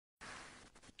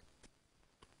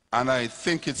And I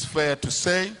think it's fair to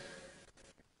say,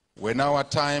 when our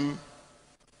time,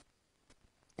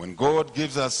 when God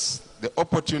gives us the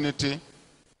opportunity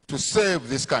to save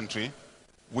this country,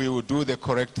 we will do the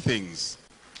correct things.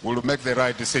 We will make the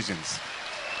right decisions.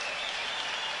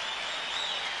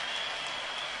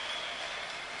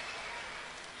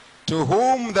 To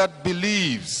whom that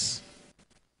believes,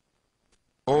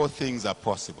 all things are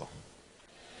possible.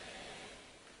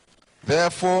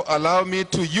 Therefore, allow me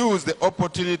to use the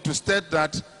opportunity to state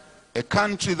that a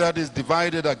country that is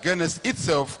divided against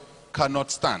itself cannot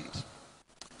stand.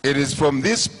 It is from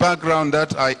this background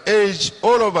that I urge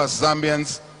all of us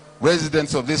Zambians,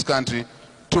 residents of this country,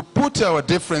 to put our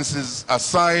differences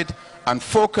aside and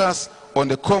focus on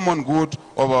the common good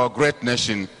of our great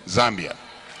nation, Zambia.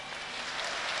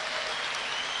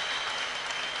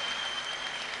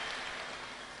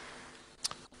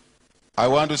 I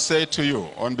want to say to you,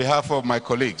 on behalf of my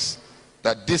colleagues,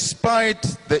 that despite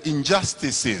the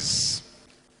injustices,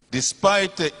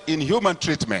 despite the inhuman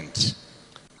treatment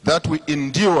that we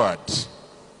endured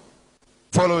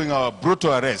following our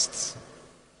brutal arrests,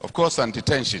 of course, and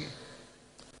detention,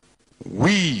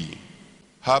 we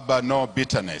harbor no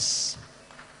bitterness.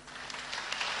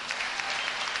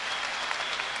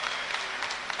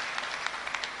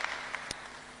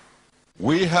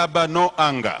 We harbor no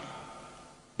anger,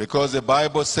 because the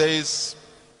Bible says,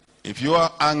 if you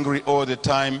are angry all the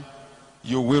time,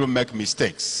 you will make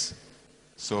mistakes.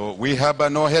 So we harbor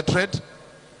no hatred,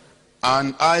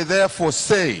 and I therefore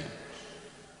say,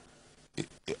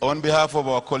 on behalf of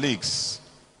our colleagues,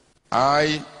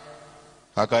 I,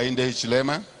 Hakainde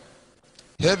Hichilema,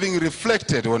 having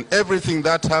reflected on everything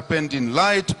that happened in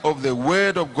light of the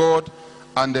Word of God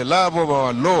and the love of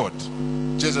our Lord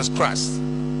Jesus Christ,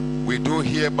 we do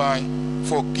hereby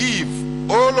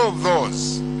forgive all of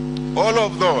those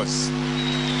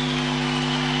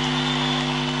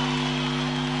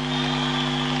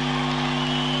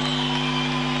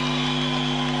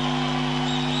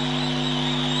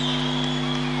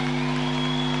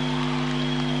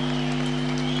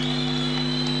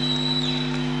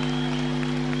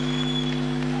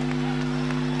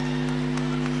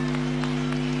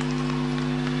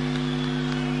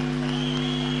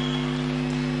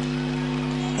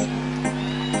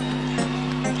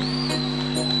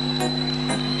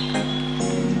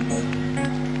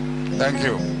Thank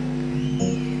you.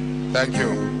 Thank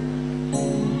you.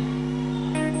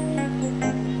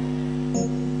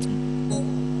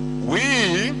 We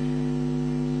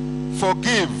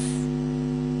forgive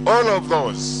all of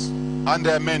those, and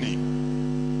there are many,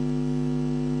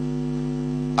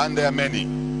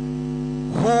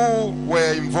 who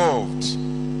were involved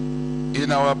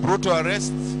in our brutal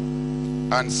arrest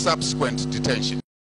and subsequent detention.